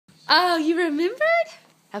Oh, you remembered?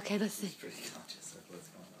 Okay, let's see. She's pretty conscious of what's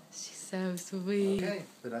going on. She's so sweet. Okay,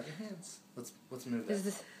 put out your hands. Let's move that. Is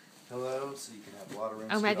this... Hello, so you can have water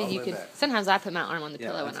rinse. Oh, maybe you can. Sometimes I put my arm on the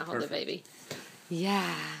pillow when I hold the baby.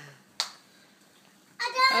 Yeah.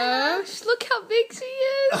 Oh, look how big she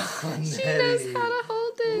is. Oh, she knows how to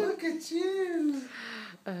hold it. Look at you.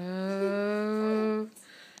 Oh.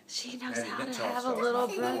 She knows how to have a little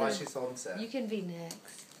brother. Why she's holding Seth. You can be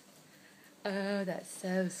next. Oh, that's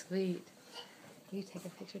so sweet. You take a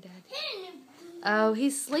picture, Dad. Oh,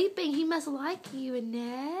 he's sleeping. He must like you,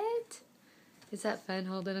 Annette. Is that fun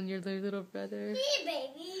holding on your little brother? Hey,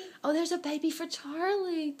 baby. Oh, there's a baby for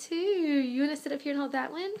Charlie, too. You want to sit up here and hold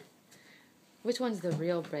that one? Which one's the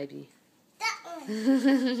real baby? That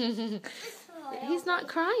one. He's not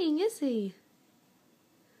crying, is he?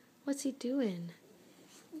 What's he doing?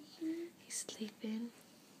 He's sleeping.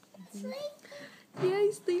 Sleeping. Yeah,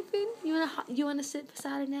 he's sleeping. You wanna sit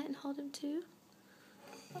beside Annette and hold him too?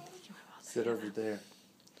 Sit over there.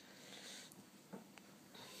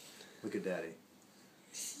 Look at Daddy.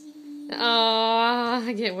 Oh,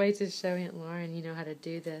 I can't wait to show Aunt Lauren you know how to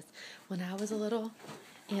do this. When I was a little,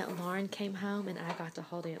 Aunt Lauren came home and I got to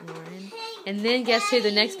hold Aunt Lauren. And then guess who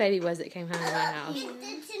the next baby was that came home to my house?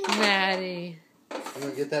 Maddie. You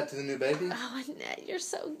want to get that to the new baby? Oh, Annette, you're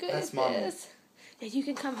so good That's at Mama. this. Yeah, you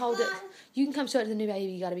can come hold it. You can come show it to the new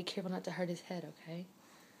baby. You got to be careful not to hurt his head, okay?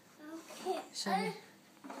 Okay. Show me.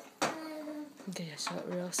 Okay, yeah, show it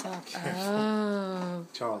real soft. Oh.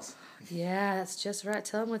 Charles. Yeah, that's just right.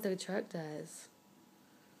 Tell him what the truck does.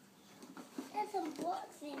 There's some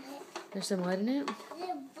blocks in it. There's some what in it? There's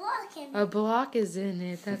a block in it. A block is in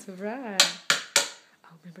it. That's right.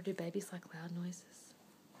 Oh, remember, do babies like loud noises?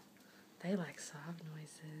 They like soft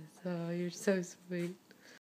noises. Oh, you're so sweet.